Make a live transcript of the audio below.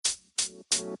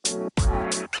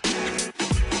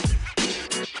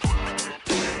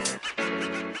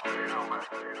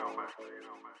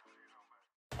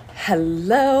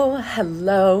Hello,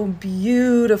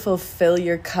 beautiful Fill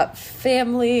Your Cup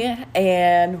family,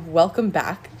 and welcome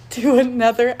back to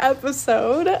another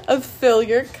episode of Fill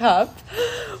Your Cup.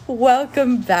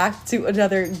 Welcome back to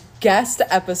another guest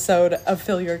episode of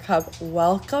Fill Your Cup.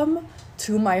 Welcome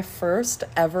to my first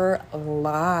ever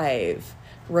live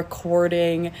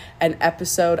recording an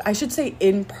episode, I should say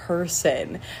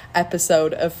in-person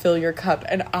episode of Fill Your Cup.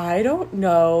 And I don't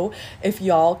know if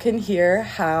y'all can hear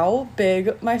how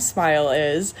big my smile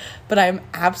is, but I'm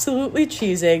absolutely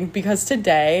cheesing because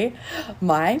today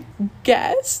my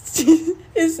guest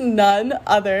is none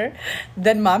other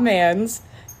than my man's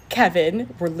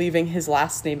Kevin. We're leaving his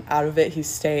last name out of it. He's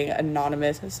staying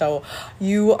anonymous. So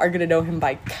you are going to know him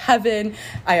by Kevin.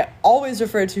 I always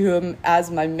refer to him as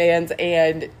my man's.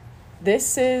 And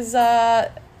this is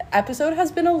episode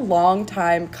has been a long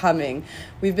time coming.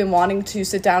 We've been wanting to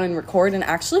sit down and record. And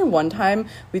actually one time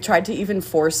we tried to even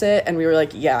force it. And we were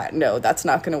like, yeah, no, that's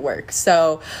not going to work.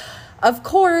 So of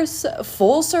course,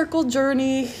 full circle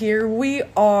journey. Here we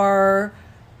are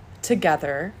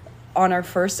together on our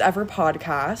first ever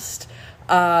podcast.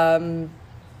 I'm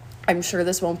sure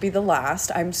this won't be the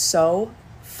last. I'm so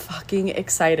fucking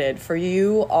excited for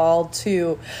you all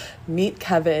to meet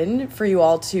Kevin, for you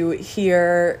all to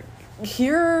hear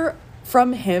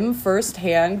from him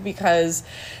firsthand, because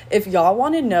if y'all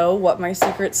want to know what my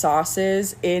secret sauce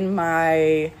is in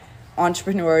my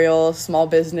entrepreneurial, small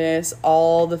business,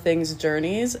 all the things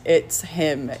journeys, it's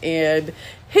him and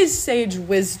his sage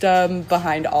wisdom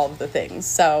behind all of the things.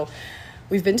 So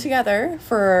we've been together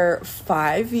for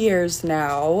 5 years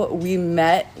now. We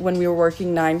met when we were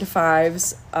working 9 to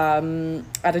 5s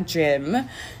at a gym,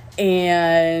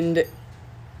 and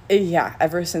yeah,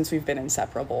 ever since we've been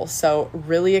inseparable. So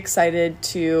really excited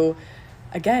to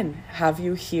again have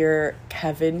you hear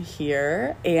Kevin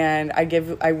here, and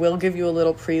I will give you a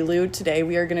little prelude. Today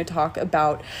we are going to talk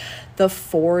about the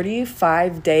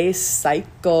 45-day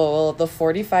cycle, the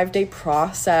 45-day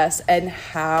process, and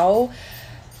how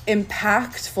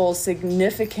impactful,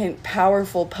 significant,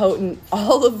 powerful, potent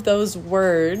all of those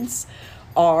words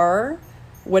are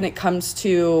when it comes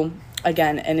to,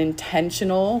 again, an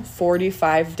intentional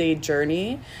 45-day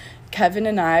journey. Kevin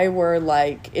and I were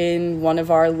like in one of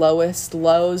our lowest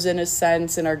lows, in a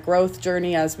sense, in our growth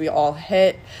journey, as we all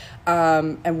hit.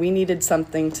 And we needed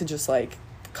something to just like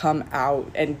come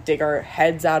out and dig our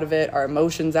heads out of it, our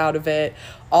emotions out of it,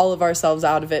 all of ourselves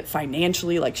out of it,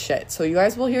 financially, like shit. So you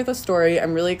guys will hear the story.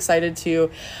 I'm really excited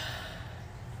to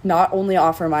not only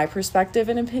offer my perspective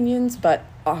and opinions, but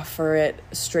offer it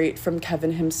straight from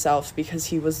Kevin himself, because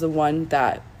he was the one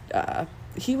that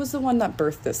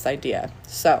birthed this idea.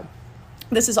 So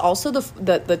this is also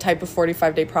the type of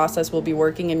 45-day process we'll be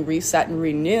working in Reset and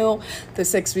Renew, the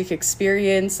 6-week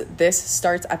experience. This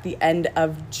starts at the end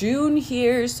of June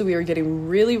here, so we are getting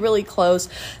really, really close.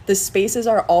 The spaces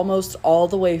are almost all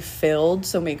the way filled,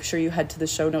 so make sure you head to the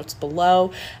show notes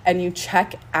below and you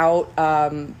check out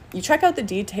the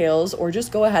details, or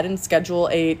just go ahead and schedule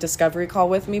a discovery call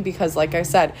with me, because like I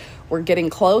said, we're getting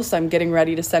close. I'm getting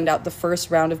ready to send out the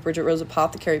first round of Bridget Rose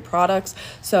Apothecary products,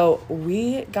 so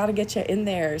we got to get you in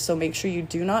there. So make sure you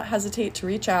do not hesitate to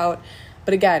reach out.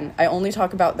 But again, I only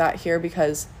talk about that here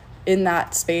because in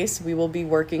that space we will be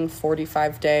working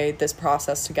 45-day this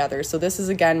process together. So this is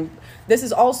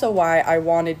also why I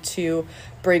wanted to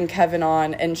bring Kevin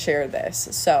on and share this.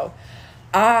 So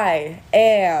I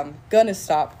am gonna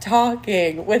stop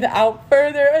talking without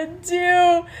further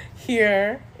ado.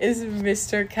 Here is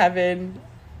Mr. Kevin.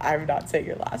 I'm not saying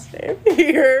your last name.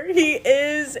 Here he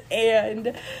is,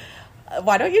 and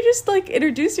why don't you just like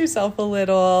introduce yourself a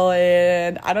little?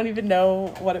 And I don't even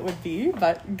know what it would be,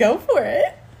 but go for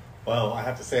it. Well, I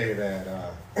have to say that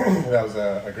that was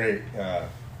a great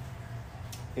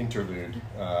interlude,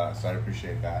 so I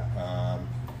appreciate that.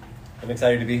 I'm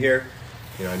excited to be here.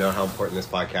 I know how important this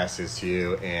podcast is to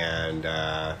you, and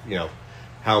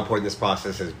how important this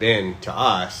process has been to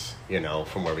us,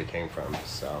 from where we came from.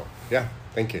 So yeah,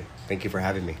 thank you for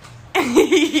having me.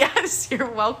 Yes, you're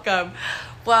welcome.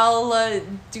 Well,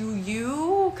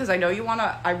 because I know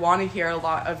I want to hear a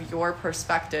lot of your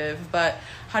perspective, but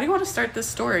how do you want to start this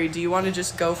story? Do you want to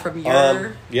just go from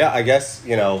your... Yeah, I guess,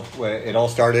 it all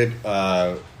started,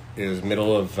 it was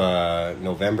middle of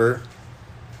November,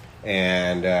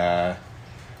 and,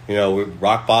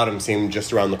 rock bottom seemed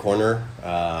just around the corner.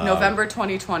 November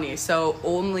 2020, so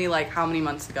only like how many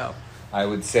months ago? I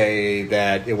would say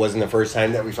that it wasn't the first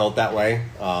time that we felt that way.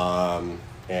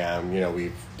 And,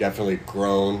 we've definitely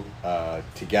grown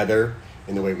together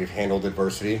in the way we've handled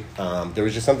adversity. There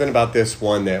was just something about this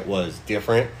one that was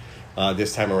different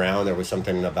this time around. There was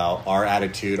something about our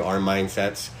attitude, our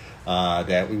mindsets,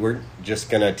 that we weren't just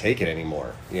going to take it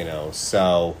anymore, you know.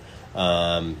 So,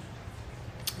 couldn't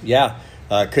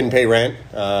pay rent.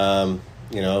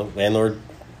 Landlord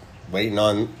waiting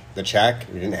on the check.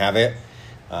 We didn't have it.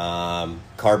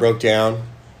 Car broke down.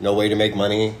 No way to make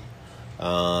money.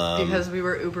 Because we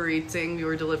were Uber Eatsing, we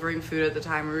were delivering food at the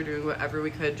time. We were doing whatever we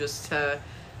could just to...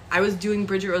 I was doing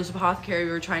Bridget Rose Apothecary.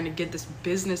 We were trying to get this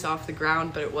business off the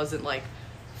ground, but it wasn't, like,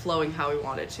 flowing how we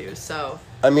wanted to, so...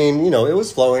 I mean, you know, it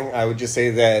was flowing. I would just say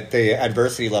that the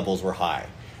adversity levels were high.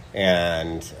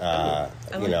 And, that.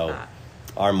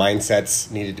 Our mindsets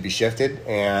needed to be shifted.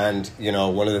 And, you know,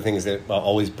 one of the things that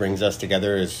always brings us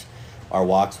together is our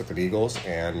walks with the Beagles.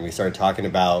 And we started talking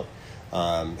about,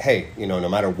 hey, you know, no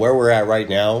matter where we're at right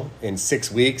now, in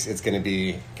 6 weeks, it's going to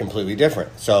be completely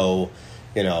different. So,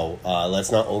 you know,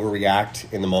 let's not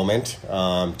overreact in the moment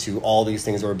to all these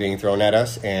things that were being thrown at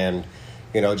us. And,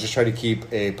 you know, just try to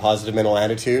keep a positive mental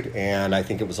attitude. And I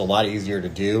think it was a lot easier to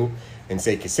do and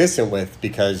stay consistent with,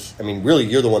 because, I mean, really,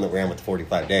 you're the one that ran with the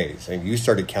 45 days. And you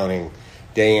started counting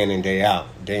day in and day out.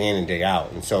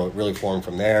 And so it really formed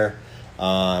from there.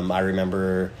 I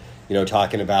remember, you know,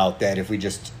 talking about that if we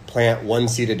just plant one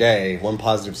seed a day, one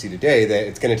positive seed a day, that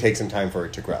it's going to take some time for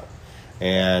it to grow.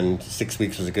 And 6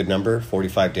 weeks was a good number.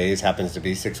 45 days happens to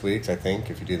be 6 weeks, I think,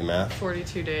 if you do the math.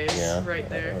 42 days, yeah. Right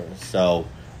there.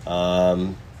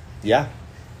 Yeah.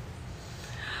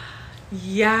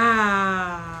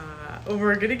 Yeah.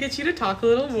 We're going to get you to talk a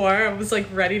little more. I was, like,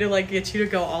 ready to, like, get you to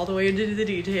go all the way into the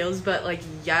details. But, like,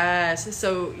 yes.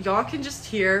 So, y'all can just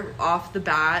hear off the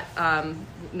bat,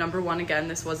 number one, again,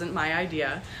 this wasn't my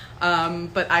idea.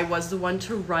 But I was the one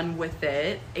to run with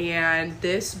it. And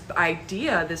this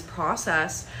idea, this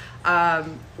process,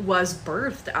 was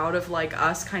birthed out of, like,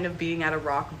 us kind of being at a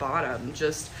rock bottom.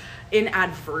 Just in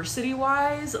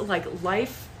adversity-wise, like,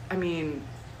 life, I mean,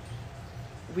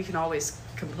 we can always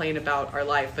complain about our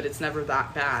life, but it's never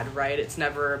that bad, right? It's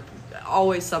never,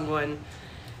 always someone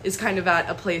is kind of at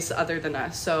a place other than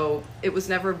us. So it was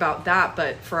never about that,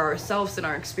 but for ourselves and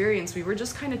our experience, we were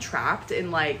just kind of trapped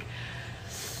in, like,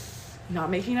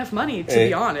 not making enough money, to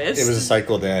be honest. It was a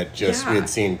cycle that just we had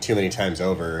seen too many times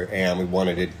over, and we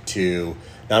wanted it to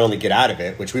not only get out of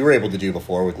it, which we were able to do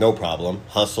before with no problem,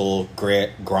 hustle,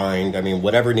 grit, grind, I mean,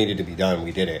 whatever needed to be done,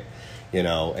 we did it. You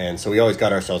know, and so we always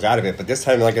got ourselves out of it. But this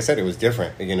time, like I said, it was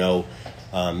different. You know,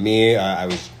 I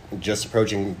was just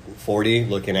approaching 40,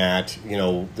 looking at, you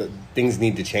know, things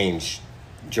need to change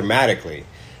dramatically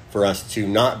for us to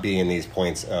not be in these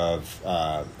points of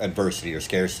adversity or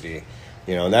scarcity.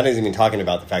 You know, and that isn't even talking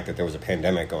about the fact that there was a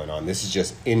pandemic going on. This is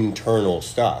just internal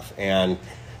stuff. And,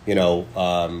 you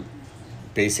know,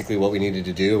 basically what we needed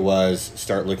to do was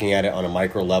start looking at it on a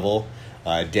micro level.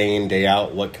 Day in, day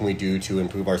out, what can we do to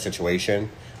improve our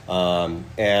situation?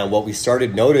 And what we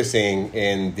started noticing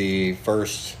in the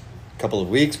first couple of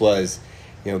weeks was,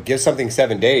 you know, give something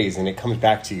 7 days and it comes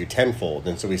back to you tenfold.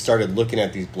 And so we started looking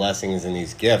at these blessings and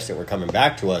these gifts that were coming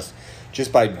back to us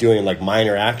just by doing, like,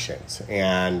 minor actions.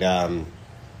 And,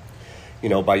 you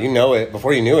know,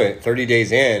 before you knew it, 30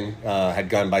 days in had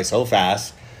gone by so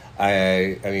fast.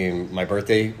 I mean, my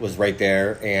birthday was right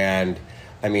there, and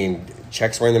I mean,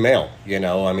 checks were in the mail, you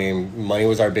know. I mean, money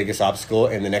was our biggest obstacle,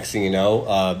 and the next thing you know,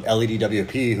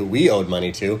 LEDWP, who we owed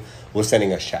money to, was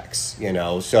sending us checks, you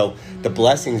know. So the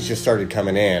blessings just started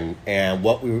coming in, and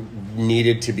what we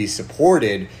needed to be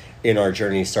supported in our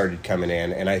journey started coming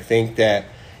in. And I think that,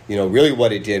 you know, really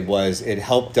what it did was it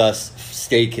helped us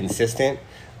stay consistent.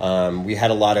 We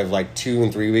had a lot of, like, 2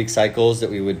 and 3 week cycles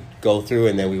that we would go through,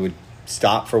 and then we would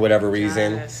stop for whatever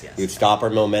reason. Yes. We would stop our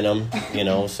momentum, you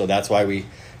know. So that's why we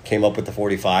came up with the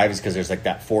 45, is because there's, like,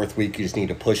 that fourth week you just need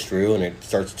to push through, and it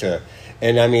starts to,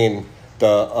 and I mean,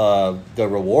 the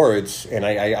rewards, and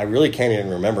I really can't even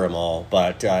remember them all,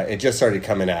 but it just started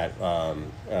coming at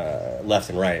left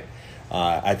and right.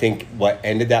 I think what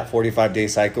ended that 45-day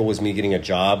cycle was me getting a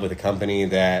job with a company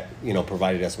that, you know,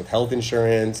 provided us with health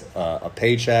insurance, a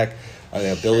paycheck,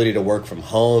 the ability to work from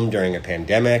home during a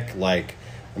pandemic. Like,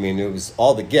 I mean, it was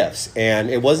all the gifts, and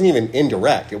it wasn't even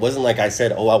indirect. It wasn't like I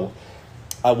said, oh,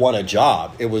 I want a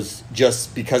job. It was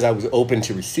just because I was open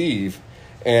to receive,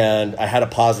 and I had a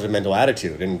positive mental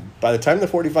attitude. And by the time the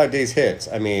 45 days hits,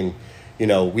 I mean, you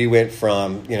know, we went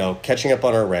from, you know, catching up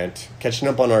on our rent, catching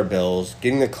up on our bills,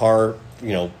 getting the car,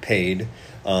 you know, paid,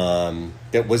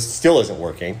 that still isn't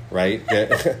working, right?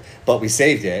 But we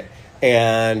saved it.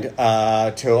 And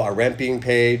to our rent being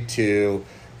paid, to,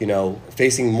 you know,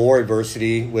 facing more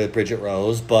adversity with Bridget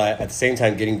Rose, but at the same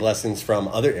time getting blessings from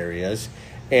other areas.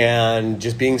 and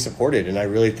just being supported. And I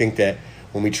really think that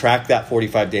when we tracked that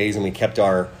 45 days and we kept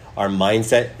our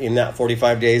mindset in that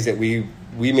 45 days, that we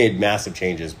made massive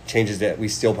changes that we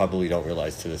still probably don't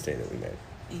realize to this day that we made.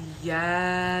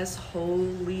 Yes,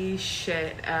 holy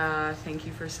shit. Thank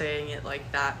you for saying it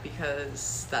like that,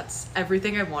 because that's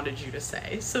everything I wanted you to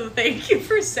say. So thank you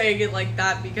for saying it like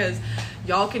that, because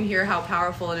y'all can hear how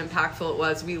powerful and impactful it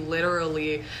was. We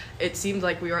literally, it seemed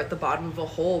like we were at the bottom of a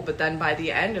hole, but then by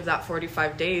the end of that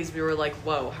 45 days, we were like,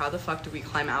 whoa, how the fuck did we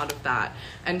climb out of that?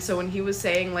 And so when he was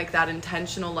saying like that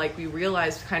intentional, like we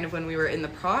realized kind of when we were in the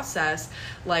process,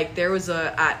 like there was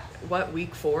at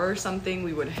week 4 or something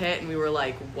we would hit and we were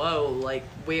like, whoa, like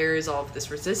where is all of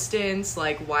this resistance?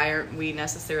 Like why aren't we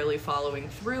necessarily following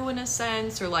through in a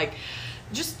sense, or like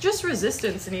just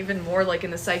resistance, and even more like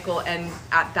in the cycle. And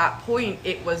at that point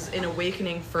it was an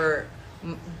awakening for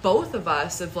both of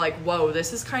us of like, whoa,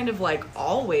 this is kind of like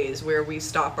always where we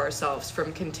stop ourselves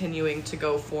from continuing to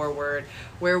go forward,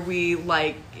 where we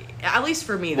like, at least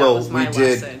for me, that was my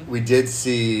lesson. We did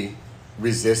see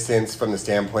resistance from the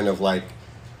standpoint of like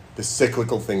the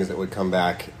cyclical things that would come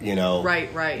back, you know.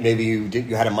 Right. Maybe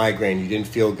you had a migraine, you didn't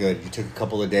feel good, you took a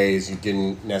couple of days, you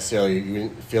didn't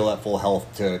feel at full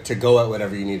health to go at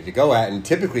whatever you needed to go at, and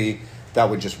typically that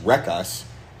would just wreck us,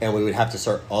 and we would have to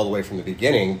start all the way from the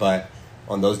beginning. But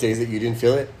on those days that you didn't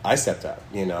feel it, I stepped up,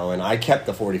 you know, and I kept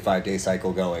the 45-day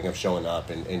cycle going of showing up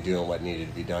and doing what needed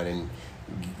to be done. And,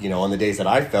 you know, on the days that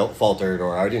I faltered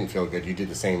or I didn't feel good, you did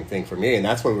the same thing for me, and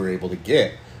that's why we were able to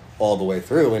get all the way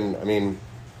through. And I mean,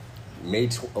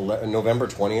 November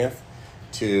 20th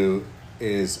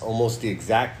is almost the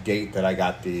exact date that I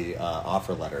got the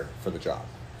offer letter for the job.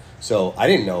 So I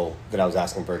didn't know that I was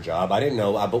asking for a job. I didn't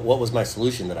know, but what was my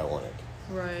solution that I wanted?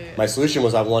 Right. My solution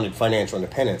was I wanted financial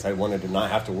independence. I wanted to not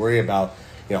have to worry about,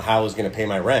 you know, how I was going to pay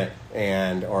my rent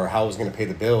or how I was going to pay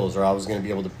the bills, or I was going to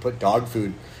be able to put dog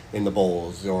food in the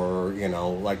bowls, or, you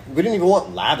know, like we didn't even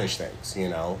want lavish things, you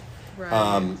know.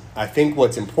 Right. I think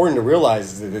what's important to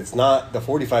realize is that it's not, the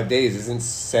 45 days isn't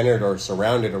centered or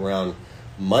surrounded around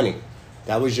money.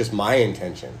 That was just my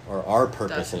intention, or our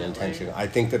purpose. Definitely. And intention. I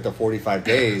think that the 45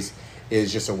 days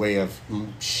is just a way of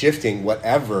shifting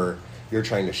whatever you're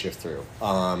trying to shift through.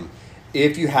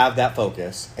 If you have that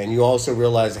focus and you also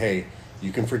realize, hey,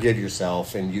 you can forgive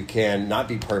yourself and you can not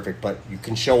be perfect, but you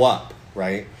can show up,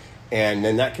 right? And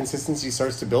then that consistency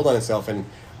starts to build on itself. And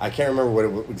I can't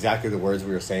remember exactly the words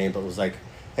we were saying, but it was like,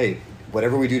 hey,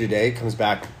 whatever we do today comes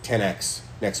back 10x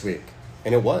next week.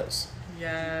 And it was.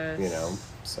 Yes. You know,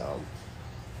 so...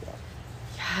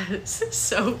 Yes,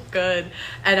 so good.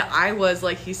 And I was,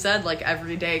 like he said, like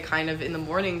every day kind of in the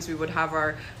mornings we would have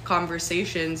our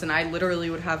conversations, and I literally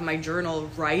would have my journal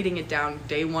writing it down,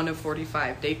 day 1 of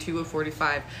 45, day 2 of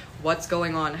 45, what's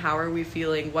going on, how are we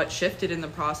feeling, what shifted in the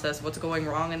process, what's going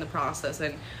wrong in the process.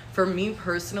 And for me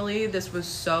personally, this was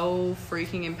so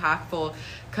freaking impactful,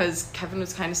 because Kevin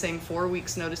was kind of saying 4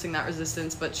 weeks noticing that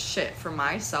resistance, but shit, for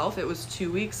myself it was 2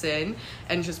 weeks in,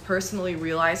 and just personally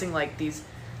realizing like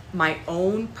my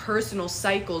own personal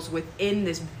cycles within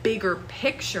this bigger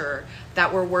picture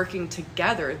that were working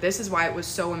together. This is why it was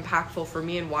so impactful for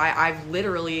me, and why I've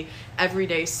literally every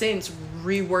day since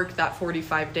reworked that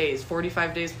 45 days.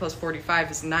 45 days plus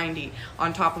 45 is 90.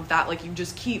 On top of that, like, you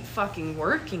just keep fucking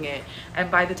working it.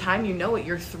 And by the time you know it,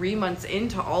 you're 3 months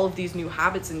into all of these new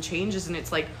habits and changes, and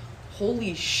it's like,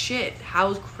 holy shit,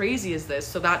 how crazy is this?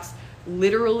 So that's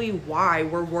literally why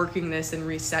we're working this and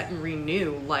reset and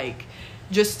renew, like,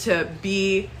 just to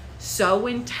be so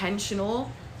intentional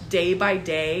day by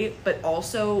day, but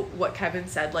also what Kevin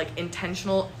said, like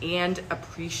intentional and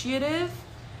appreciative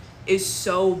is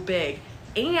so big.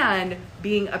 And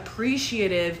being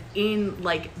appreciative in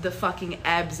like the fucking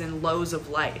ebbs and lows of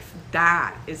life.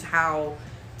 That is how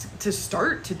to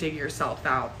start to dig yourself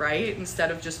out, right?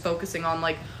 Instead of just focusing on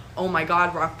like, oh my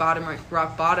God, rock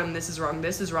bottom, this is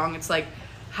wrong. It's like,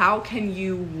 how can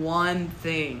you one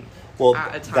thing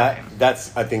at a time?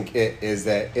 That's I think it is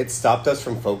that it stopped us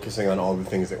from focusing on all the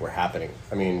things that were happening.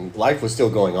 I mean, life was still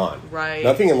going on. Right.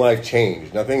 Nothing in life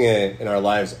changed. Nothing in our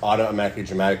lives automatically,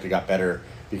 dramatically got better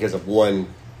because of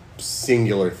one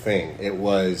singular thing. It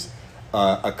was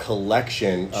a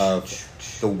collection of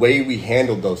the way we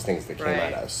handled those things that came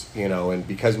at us, you know. And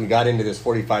because we got into this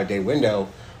 45-day window,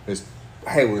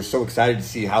 hey, we're so excited to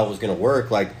see how it was going to work.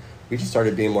 Like, we just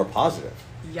started being more positive.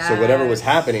 Yes. So whatever was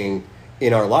happening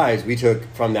in our lives, we took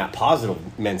from that positive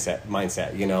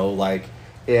mindset, you know, like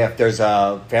if there's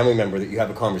a family member that you have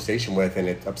a conversation with and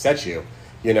it upsets you,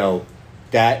 you know,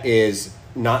 that is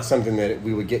not something that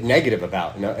we would get negative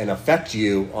about and affect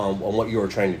you on what you were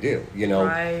trying to do, you know,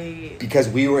 right. Because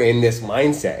we were in this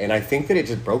mindset. And I think that it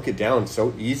just broke it down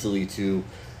so easily to,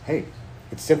 hey,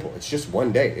 it's simple. It's just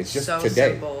one day. It's just so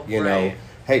today, simple. You right. know,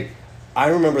 hey, I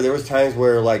remember there was times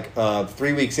where like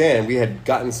 3 weeks in, we had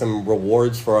gotten some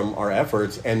rewards from our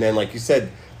efforts. And then, like you said,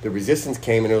 the resistance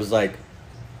came and it was like,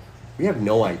 we have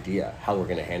no idea how we're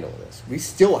going to handle this. We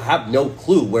still have no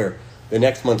clue where the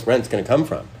next month's rent's going to come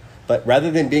from. But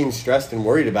rather than being stressed and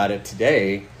worried about it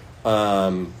today,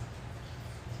 there's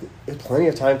plenty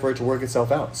of time for it to work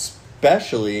itself out,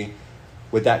 especially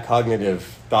with that cognitive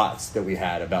thoughts that we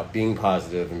had about being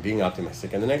positive and being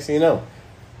optimistic. And the next thing you know,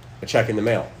 a check in the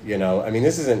mail, you know? I mean,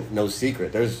 this isn't no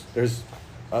secret. There's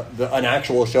an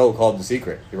actual show called The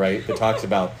Secret, right? That talks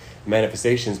about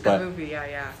manifestations. But the movie,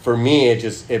 yeah. For me,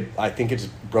 I think it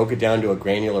just broke it down to a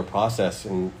granular process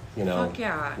and, you know, Fuck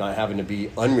yeah. not having to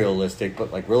be unrealistic, but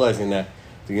like realizing that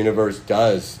the universe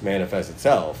does manifest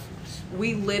itself.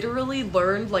 We literally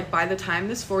learned, like, by the time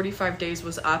this 45 days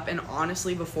was up, and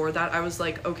honestly before that, I was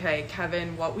like, okay,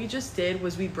 Kevin, what we just did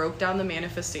was we broke down the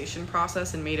manifestation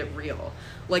process and made it real.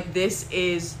 Like, this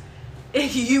is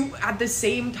you at the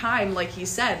same time, like he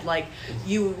said, like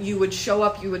you would show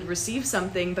up, you would receive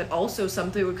something, but also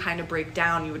something would kind of break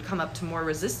down, you would come up to more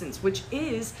resistance, which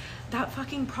is that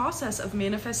fucking process of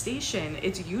manifestation.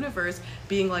 It's universe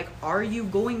being like, are you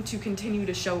going to continue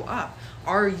to show up?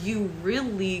 Are you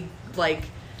really, like,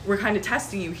 we're kind of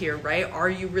testing you here, right? Are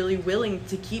you really willing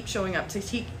to keep showing up, to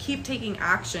keep taking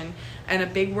action? And a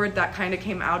big word that kind of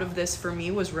came out of this for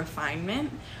me was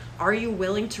refinement. Are you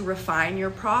willing to refine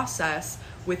your process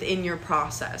within your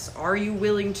process? Are you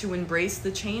willing to embrace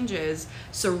the changes,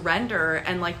 surrender,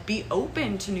 and like be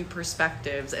open to new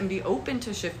perspectives and be open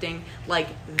to shifting like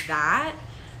that?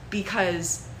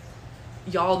 Because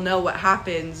y'all know what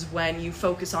happens when you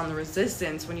focus on the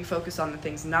resistance, when you focus on the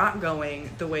things not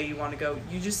going the way you want to go.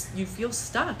 You feel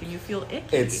stuck and you feel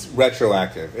icky. It's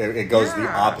retroactive. It goes the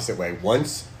opposite way.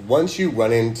 Once you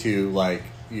run into, like,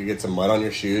 you get some mud on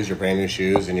your shoes, your brand new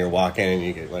shoes, and you're walking and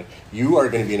you get, like, you are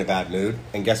going to be in a bad mood.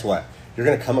 And guess what? You're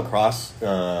going to come across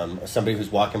somebody who's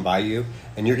walking by you,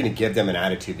 and you're going to give them an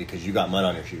attitude because you got mud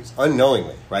on your shoes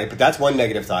unknowingly, right? But that's one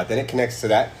negative thought. Then it connects to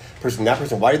that person.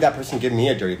 Why did that person give me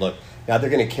a dirty look? Now they're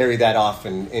going to carry that off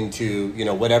into, you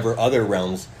know, whatever other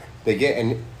realms they get.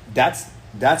 And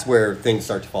that's where things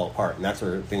start to fall apart, and that's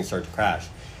where things start to crash.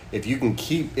 If you can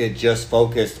keep it just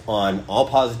focused on all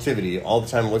positivity all the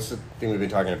time, what's the thing we've been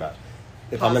talking about?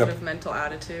 Positive mental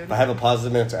attitude. If I have a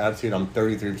positive mental attitude, I'm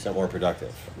 33% more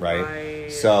productive, right?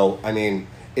 So, I mean,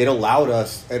 it allowed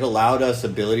us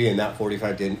ability in that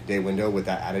 45-day window with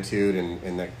that attitude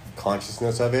and the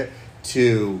consciousness of it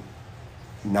to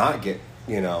not get,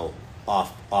 you know,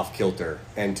 off kilter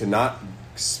and to not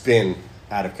spin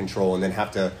out of control and then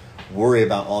have to worry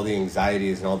about all the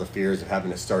anxieties and all the fears of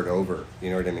having to start over. You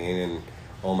know what I mean? And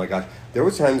oh my gosh, there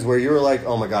were times where you were like,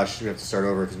 oh my gosh, we have to start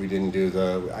over because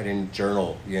I didn't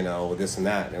journal, you know, this and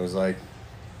that. And it was like,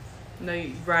 no,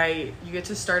 right. You get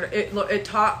to start. It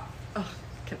taught.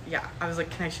 I was like,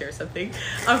 can I share something?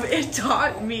 It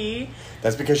taught me.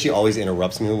 That's because she always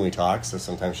interrupts me when we talk, so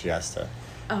sometimes she has to.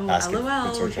 Oh,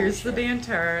 LOL. Here's the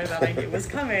banter that I knew was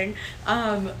coming.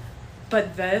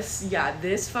 But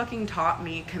this fucking taught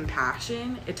me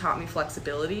compassion. It taught me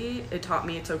flexibility. It taught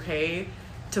me it's okay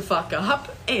to fuck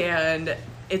up and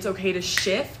it's okay to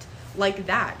shift like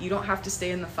that. You don't have to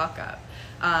stay in the fuck up.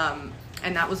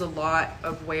 And that was a lot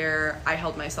of where I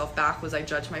held myself back, was I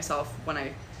judged myself when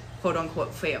I quote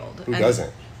unquote failed. Who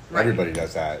doesn't? Right. Everybody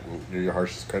does that. And you're your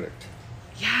harshest critic.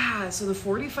 Yeah, so the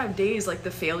 45 days, like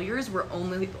the failures were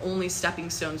only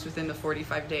stepping stones within the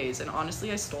 45 days. And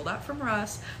honestly, I stole that from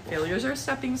Russ. Failures are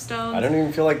stepping stones. I don't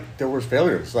even feel like there were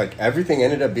failures. Like everything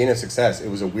ended up being a success. It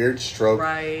was a weird stroke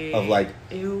of like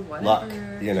luck,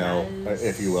 you know,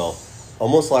 if you will.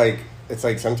 Almost like, it's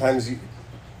like sometimes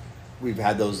we've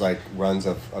had those like runs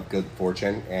of good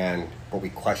fortune but we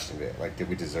questioned it. Like, did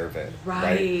we deserve it?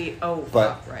 Right. Oh,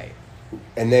 fuck, right.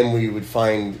 And then we would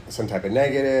find some type of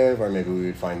negative, or maybe we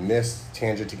would find this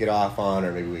tangent to get off on,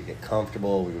 or maybe we'd get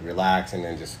comfortable, we would relax, and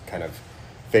then just kind of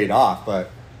fade off. But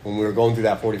when we were going through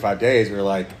that 45 days, we were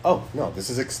like, oh, no, this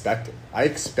is expected. I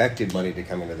expected money to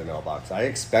come into the mailbox. I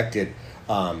expected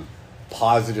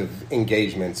positive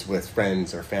engagements with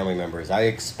friends or family members. I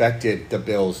expected the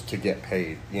bills to get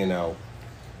paid, you know.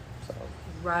 So.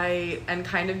 Right, and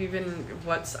kind of even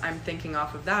I'm thinking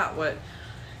off of that, what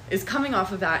is coming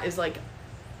off of that is like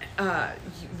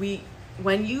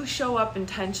when you show up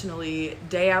intentionally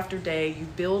day after day, you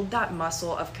build that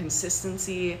muscle of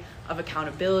consistency, of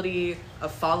accountability,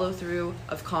 of follow through,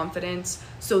 of confidence,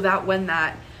 so that when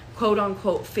that quote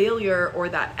unquote failure or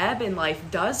that ebb in life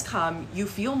does come, you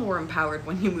feel more empowered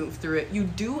when you move through it. You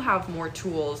do have more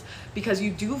tools because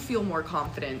you do feel more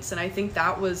confidence. And I think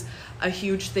that was a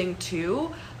huge thing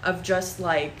too, of just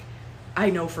like, I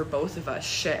know for both of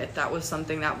us, that was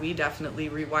something that we definitely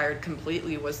rewired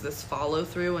completely, was this follow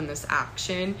through and this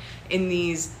action in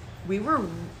these,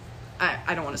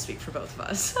 I don't want to speak for both of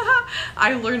us.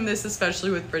 I learned this especially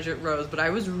with Bridget Rose, but I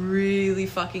was really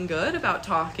fucking good about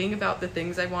talking about the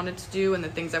things I wanted to do and the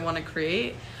things I want to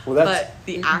create. Well, but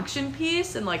the action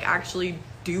piece and like actually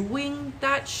doing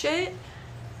that shit,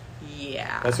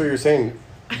 yeah. That's what you're saying.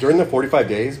 During the 45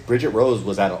 days, Bridget Rose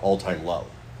was at an all-time low.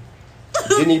 It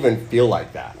didn't even feel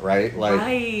like that, right? Like,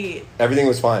 right. Everything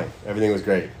was fine. Everything was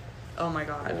great. Oh my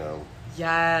God. You know?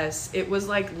 Yes. It was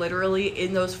like literally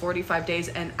in those 45 days.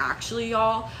 And actually,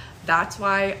 y'all, that's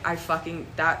why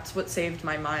that's what saved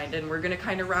my mind. And we're going to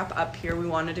kind of wrap up here. We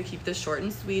wanted to keep this short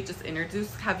and sweet. Just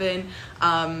introduce Kevin.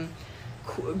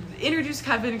 Introduce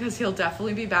Kevin because he'll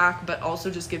definitely be back, but also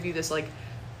just give you this like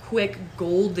quick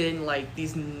golden, like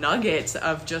these nuggets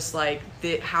of just like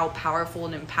how powerful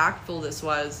and impactful this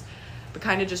was. But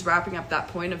kind of just wrapping up that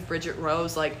point of Bridget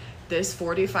Rose, like this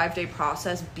 45-day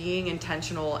process, being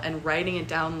intentional and writing it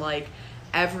down like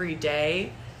every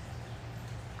day,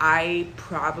 I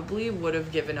probably would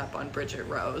have given up on Bridget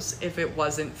Rose if it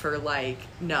wasn't for like,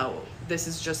 no, this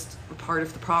is just part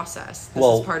of the process. This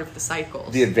is part of the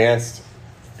cycles. The advanced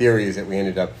theories that we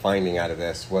ended up finding out of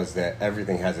this was that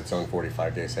everything has its own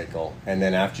 45-day cycle. And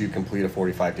then after you complete a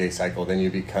 45-day cycle, then you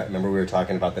remember we were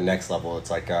talking about the next level. It's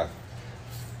like a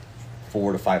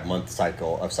 4 to 5 month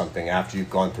cycle of something after you've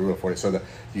gone through a 40. So that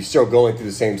you're still going through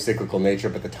the same cyclical nature,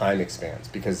 but the time expands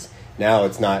because now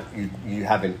it's not, you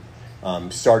haven't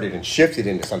started and shifted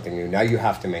into something new. Now you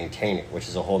have to maintain it, which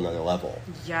is a whole nother level.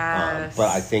 Yes. But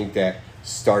I think that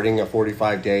starting a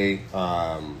 45-day,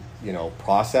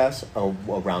 process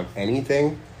around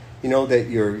anything, that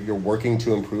you're working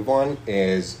to improve on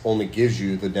only gives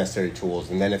you the necessary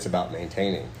tools. And then it's about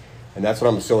maintaining. And that's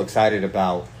what I'm so excited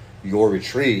about your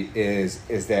retreat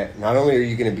is that not only are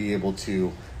you going to be able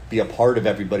to be a part of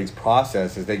everybody's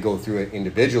process as they go through it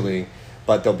individually,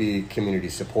 but there'll be community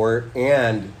support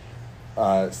and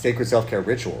sacred self-care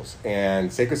rituals.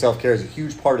 And sacred self-care is a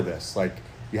huge part of this. Like,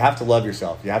 you have to love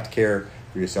yourself. You have to care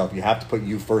for yourself. You have to put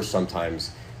you first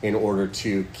sometimes in order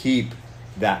to keep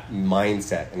that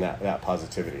mindset and that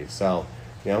positivity. So,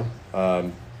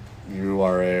 you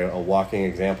are a walking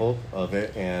example of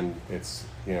it, and it's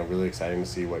really exciting to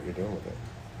see what you're doing with it.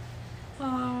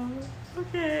 Oh,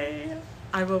 okay.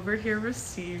 I'm over here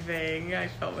receiving. I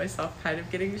felt myself kind of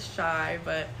getting shy,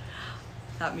 but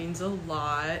that means a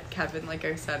lot. Kevin, like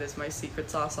I said, is my secret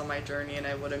sauce on my journey, and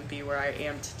I wouldn't be where I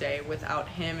am today without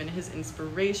him and his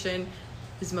inspiration,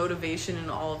 his motivation, and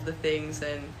all of the things.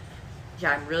 And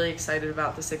yeah, I'm really excited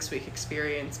about the 6-week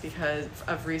experience because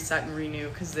of Reset and Renew,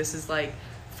 because this is like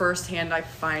firsthand, I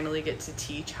finally get to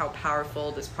teach how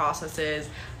powerful this process is.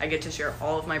 I get to share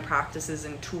all of my practices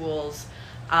and tools.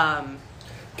 Can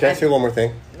I say one more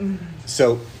thing?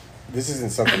 So this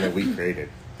isn't something that we created.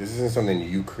 This isn't something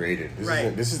you created.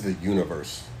 This is the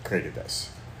universe created this.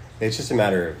 It's just a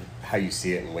matter of how you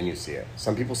see it and when you see it.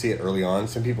 Some people see it early on.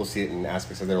 Some people see it in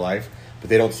aspects of their life, but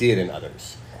they don't see it in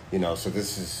others. So I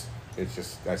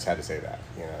just had to say that.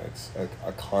 It's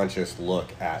a conscious look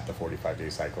at the 45-day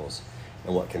cycles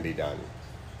and what can be done.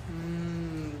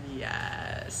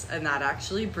 Yes. And that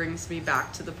actually brings me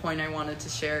back to the point I wanted to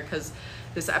share, because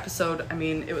this episode,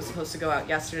 it was supposed to go out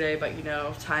yesterday, but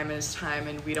time is time,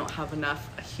 and we don't have enough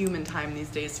human time these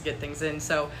days to get things in.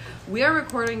 So we are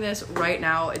recording this right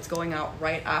now. It's going out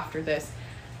right after this.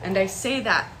 And I say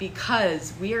that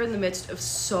because we are in the midst of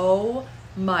so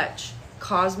much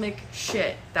cosmic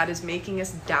shit that is making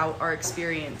us doubt our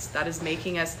experience, that is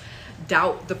making us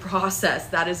doubt the process,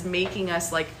 that is making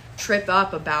us like trip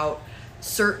up about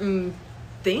certain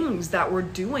things that we're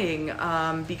doing,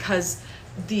 because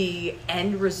the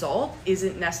end result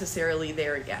isn't necessarily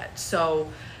there yet.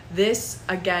 So this,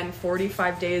 again,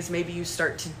 45 days, maybe you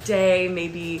start today,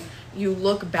 maybe you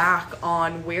look back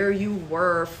on where you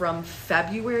were from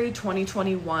February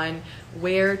 2021,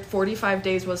 where 45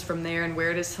 days was from there and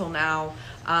where it is till now.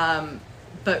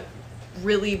 But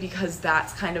really, because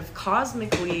that's kind of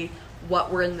cosmically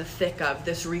what we're in the thick of,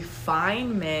 this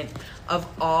refinement of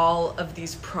all of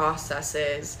these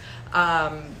processes,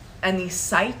 and these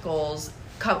cycles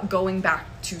going back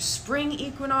to spring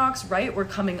equinox, right? We're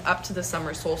coming up to the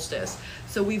summer solstice.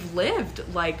 So we've lived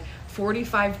like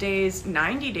 45 days,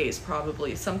 90 days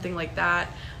probably, something like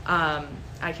that.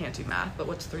 I can't do math, but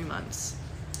what's 3 months?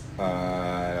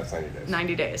 That's 90 days.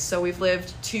 90 days. So we've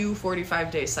lived 2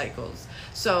 45-day cycles.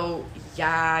 So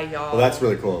yeah, y'all. Well, that's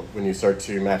really cool when you start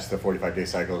to match the 45-day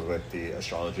cycles with the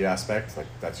astrology aspect. Like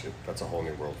that's a whole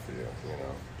new world for you, you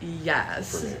know.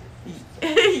 Yes. For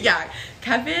me. Yeah,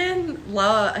 Kevin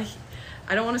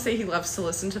I don't want to say he loves to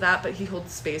listen to that, but he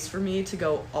holds space for me to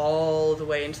go all the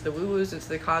way into the woo-woos, into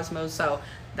the cosmos. So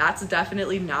that's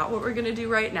definitely not what we're going to do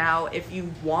right now. If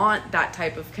you want that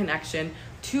type of connection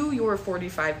to your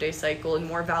 45-day cycle and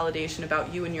more validation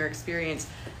about you and your experience,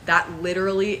 that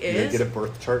literally is... You get a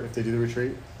birth chart if they do the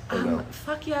retreat? No?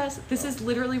 Fuck yes. This is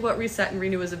literally what Reset and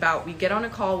Renew is about. We get on a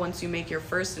call once you make your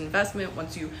first investment,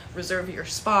 once you reserve your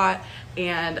spot,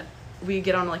 and we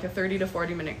get on like a 30 to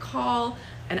 40 minute call,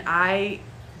 and I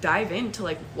dive into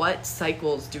like what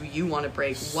cycles do you want to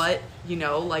break, what, you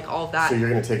know, like all that. So you're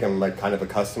going to take them like kind of a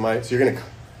customized,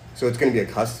 so it's going to be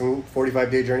a custom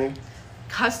 45-day journey?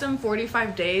 Custom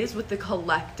 45 days with the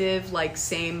collective like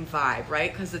same vibe,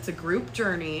 right? Because it's a group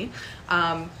journey,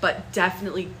 but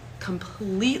definitely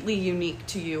completely unique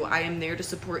to you. I am there to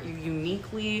support you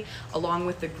uniquely along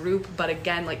with the group, but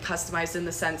again, like customized in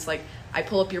the sense like I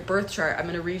pull up your birth chart, I'm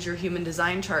going to read your human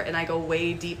design chart, and I go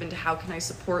way deep into how can I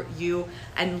support you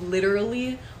and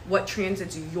literally what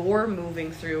transits you're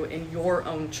moving through in your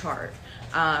own chart.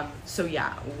 So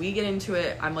yeah, we get into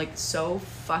it. I'm like so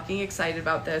fucking excited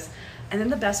about this. And then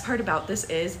the best part about this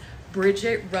is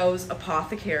Bridget Rose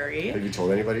Apothecary. Have you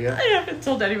told anybody yet? I haven't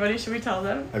told anybody. Should we tell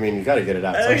them? I mean, you got to get it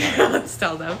out sometime. Let's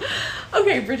tell them.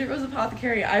 Okay, Bridget Rose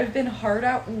Apothecary. I've been hard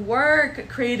at work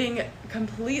creating a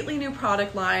completely new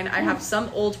product line. I have some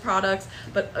old products,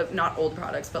 but not old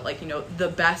products, but like, you know, the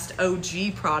best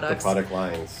OG products. The product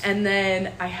lines. And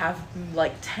then I have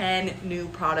like 10 new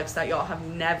products that y'all have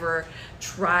never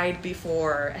tried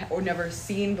before or never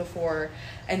seen before.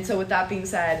 And so with that being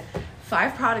said,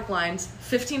 5 product lines,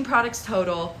 15 products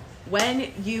total.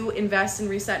 When you invest in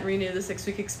Reset and Renew, the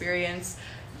 6-week experience,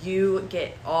 you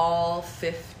get all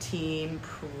 15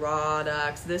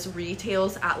 products. This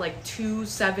retails at like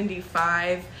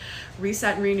 $275.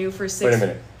 Reset and Renew for 6. Wait a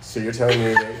minute. So you're telling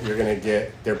me that you're going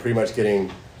to they're pretty much getting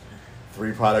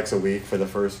 3 products a week for the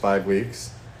first 5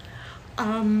 weeks?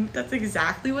 That's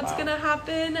exactly what's gonna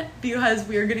happen, because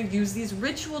we are gonna use these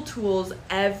ritual tools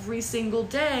every single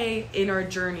day in our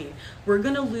journey. We're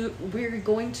going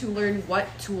to learn what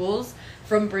tools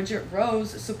from Bridget Rose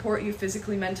support you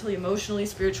physically, mentally, emotionally,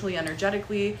 spiritually,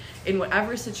 energetically, in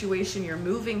whatever situation you're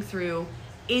moving through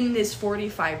in this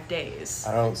 45 days.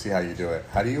 I don't see how you do it.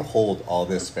 How do you hold all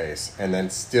this space and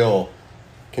then still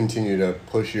continue to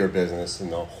push your business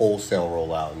and the wholesale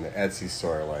rollout in the Etsy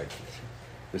store? Like,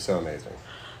 you're so amazing.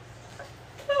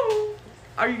 Oh,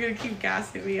 are you going to keep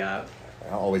gassing me up? I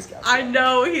always gas. I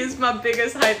know, he's my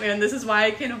biggest hype man. This is why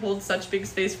I can hold such big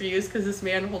space for you, is because this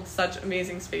man holds such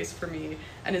amazing space for me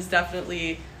and is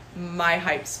definitely my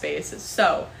hype space.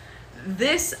 So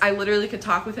this, I literally could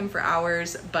talk with him for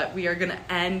hours, but we are going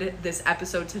to end this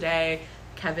episode today.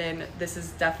 Kevin, this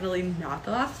is definitely not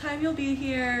the last time you'll be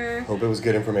here. Hope it was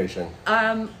good information.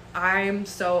 I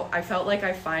felt like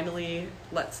I finally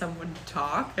let someone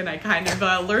talk, and I kind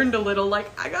of learned a little, like,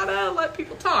 I gotta let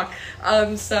people talk.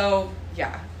 So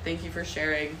yeah, thank you for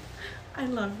sharing. I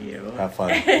love you. Have fun.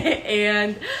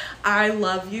 And I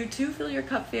love you too, Fill Your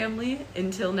Cup family.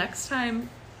 Until next time.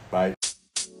 Bye.